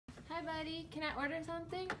Hi, buddy. Can I order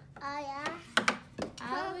something? Yeah.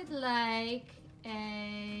 I would like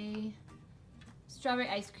a strawberry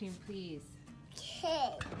ice cream, please.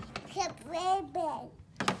 Okay.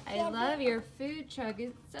 I love your food truck.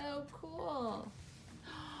 It's so cool.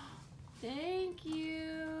 Thank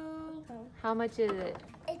you. How much is it?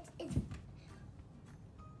 It's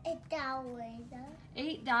 $8.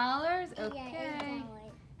 $8? Okay. Yeah, $8.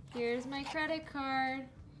 Here's my credit card.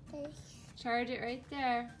 Charge it right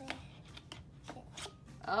there.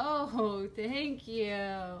 Oh, thank you.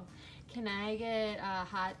 Can I get a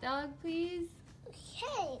hot dog, please?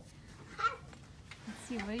 Okay. Let's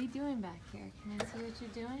see, what are you doing back here? Can I see what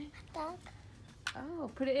you're doing? Dog.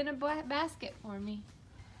 Oh, put it in a basket for me.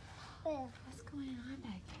 Where? What's going on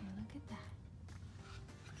back here? Look at that.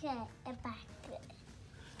 Okay, a basket.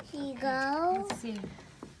 Here you go. Let's see.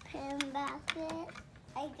 Pen basket.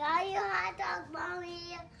 I got you hot dog,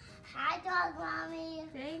 Mommy. Hot dog, Mommy.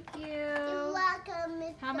 Thank You're you. welcome,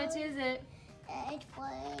 Miss. How much is it? It's for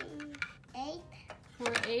 $8. For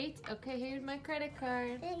 $8? Okay, here's my credit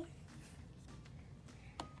card. Thanks.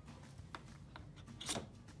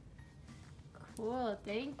 Cool,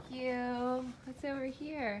 thank you. What's over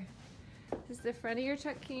here? Is this the front of your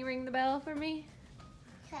truck? Can you ring the bell for me?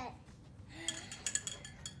 Okay.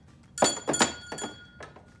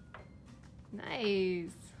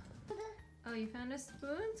 Nice. Oh, you found a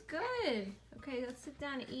spoon? Good. Okay, let's sit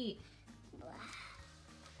down and eat.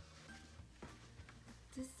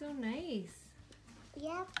 This is so nice.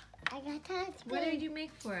 Yep, I got that. What did you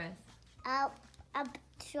make for us? A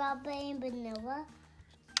strawberry and vanilla.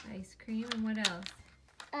 Ice cream and what else?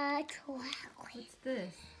 Chocolate. What's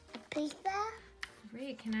this? A pizza.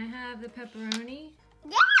 Great. Can I have the pepperoni?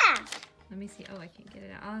 Yeah. Let me see. Oh, I can't get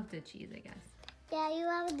it out. I'll have the cheese, I guess. Yeah, you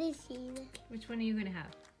have this cheese. Which one are you going to have?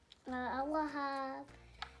 I will have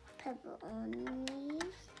pepperoni.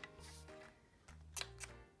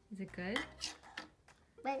 Is it good?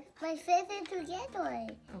 My favorite together.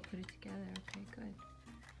 Oh, put it together. Okay, good.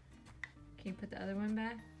 Can you put the other one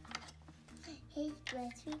back? Hey,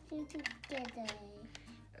 let's put it together.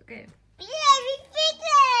 Okay. Yeah, we fixed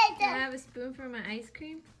it! Can I have a spoon for my ice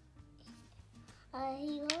cream? Here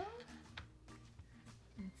you go.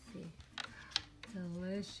 Let's see.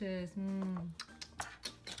 Delicious. Mmm.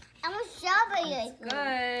 I want strawberry ice cream.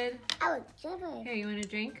 Good. I want strawberry. Here, you want a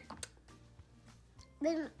drink?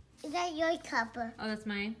 Is that your cup? Oh, that's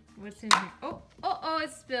mine. What's in here? Oh,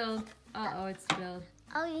 it's spilled. Uh-oh, it's spilled.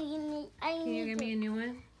 Oh, you need. Can you give me a new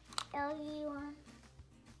one? Oh, you want?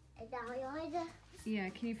 Is that yours? Yeah,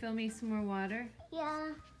 can you fill me some more water?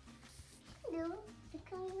 Yeah. No, it's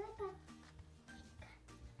coming right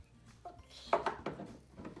back.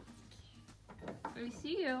 Let me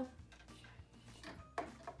see you.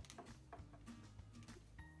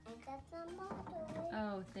 I got some water.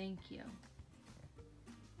 Oh, thank you.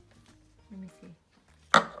 Let me see.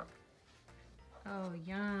 Oh,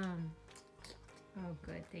 yum. Oh,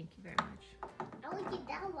 good. Thank you very much. I will get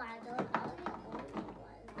that water. I will get orange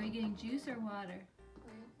water. Are you getting juice or water?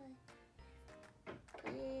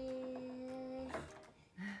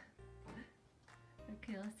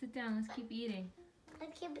 Okay, let's sit down. Let's keep eating. I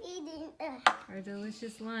keep eating Our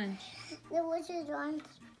delicious lunch. delicious ones.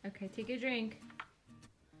 Okay, take a drink.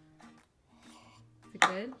 Is it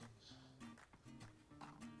good?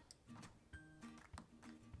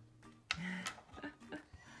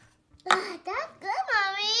 That's good,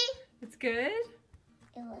 Mommy. It's good?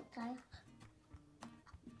 It was good.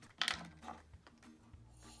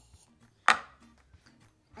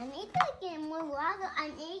 I need to get more water. I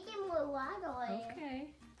need to get more water. Okay.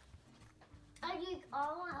 I need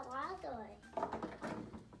all my water. I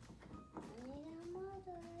need more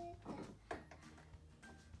water.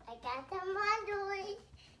 I got some water.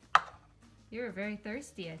 You're very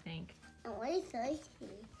thirsty, I think. I'm really thirsty.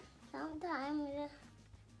 Sometimes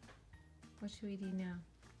What should we do now?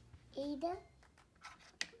 eat it.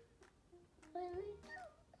 What do we do?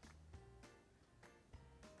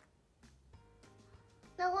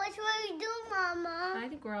 Now what should we do, Mama? I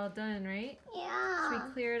think we're all done, right? Yeah. Should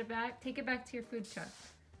we clear it back? Take it back to your food truck.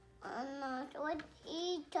 I'm not. What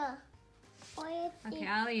eat? What Okay,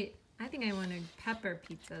 I'll eat. I think I want a pepper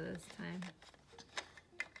pizza this time.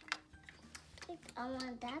 I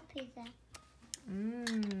want that pizza.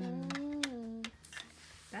 Mmm.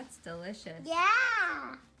 That's delicious.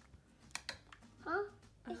 Yeah. Huh?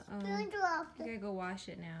 It's Uh-oh. dropped. You gotta go wash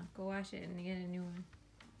it now. Go wash it and get a new one.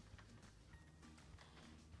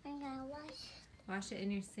 I'm gonna wash Wash it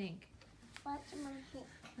in your sink. my sink.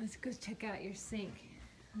 Let's go check out your sink.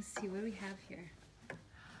 Let's see, what do we have here?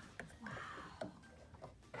 Wow.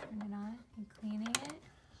 Turn it on and cleaning it.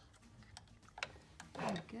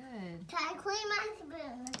 good. Try to clean my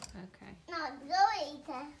spoon. Okay. No, go eat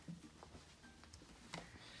it.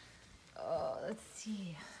 Oh, let's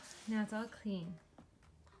see. Now it's all clean.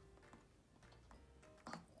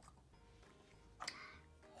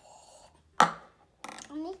 I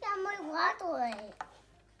need some more water.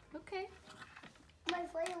 Okay. My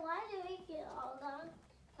free water is all gone.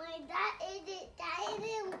 My that is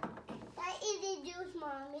juice,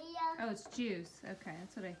 Mommy. Oh, it's juice. Okay,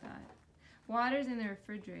 that's what I thought. Water's in the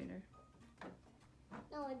refrigerator.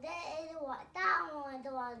 No, that is what that one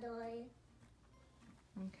the water.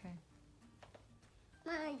 Okay.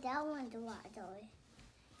 Mommy, that one the water.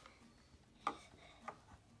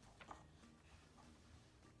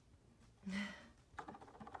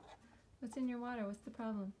 What's in your water? What's the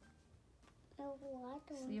problem? No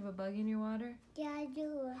water. So you have a bug in your water? Yeah, I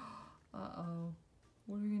do. Uh-oh.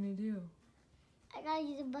 What are we gonna do? I gotta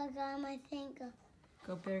use a bug on my finger.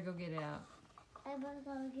 Better go get it out. I better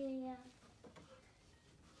go get it out.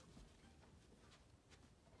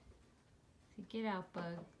 So get out,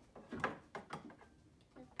 bug.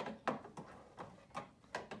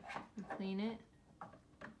 You clean it.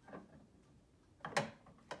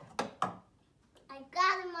 I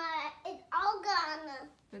got it, it's all gone.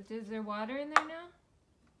 But is there water in there now?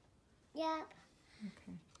 Yep.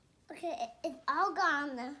 Okay. Okay, it's all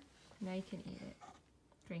gone. Now you can eat it.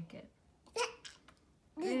 Drink it.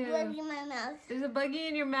 There's Ew. a bug in my mouth. There's a buggy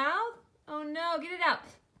in your mouth? Oh no, get it out.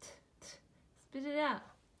 Spit it out.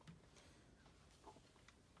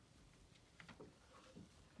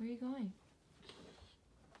 Where are you going?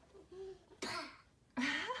 I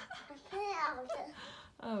put it out.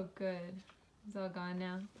 Oh, good. It's all gone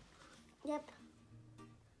now. Yep.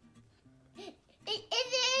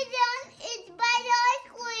 It's by the ice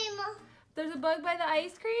cream. There's a bug by the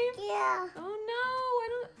ice cream? Yeah. Oh no, I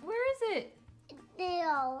don't. Where is it? There.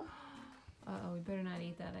 Uh-oh, we better not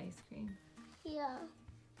eat that ice cream. Yeah.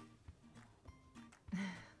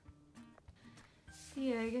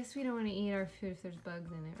 Yeah, I guess we don't want to eat our food if there's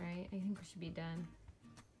bugs in it, right? I think we should be done.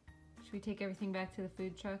 Should we take everything back to the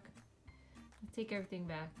food truck? Let's take everything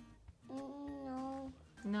back. No.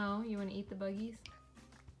 No? You want to eat the buggies?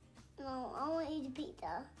 No, I want to eat the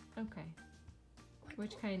pizza. Okay.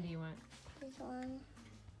 Which kind do you want? This one.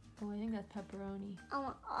 Oh, I think that's pepperoni. I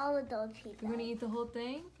want all of those pizzas. You want to eat the whole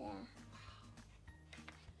thing? Yeah.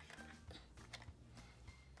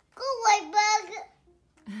 Go away,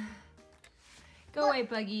 bug. Go away,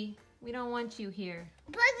 buggy. We don't want you here.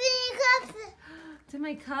 Put it in your cups. To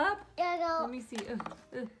my cup? Yeah, go. Let me see.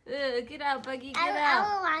 Get out, buggy. Get I out.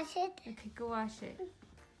 will wash it. Okay, go wash it.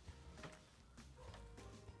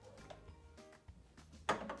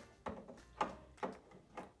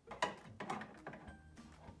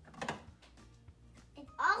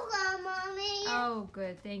 It's all gone, Mommy. Oh,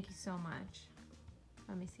 good. Thank you so much.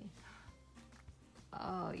 Let me see.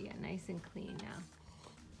 Oh, yeah, nice and clean now.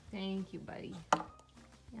 Thank you, buddy.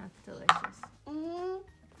 Yeah, it's delicious.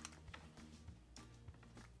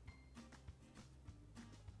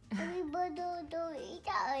 Everybody don't eat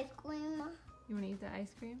that ice cream. You want to eat the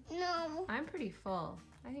ice cream? No. I'm pretty full.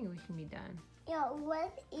 I think we can be done. Yeah,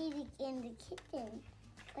 let's eat it in the kitchen.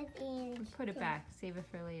 Let's eat it in the kitchen. Put it back. Save it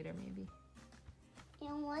for later, maybe. You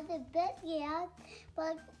know what? The best, yeah.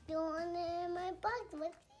 But you want it in my box.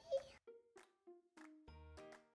 Let's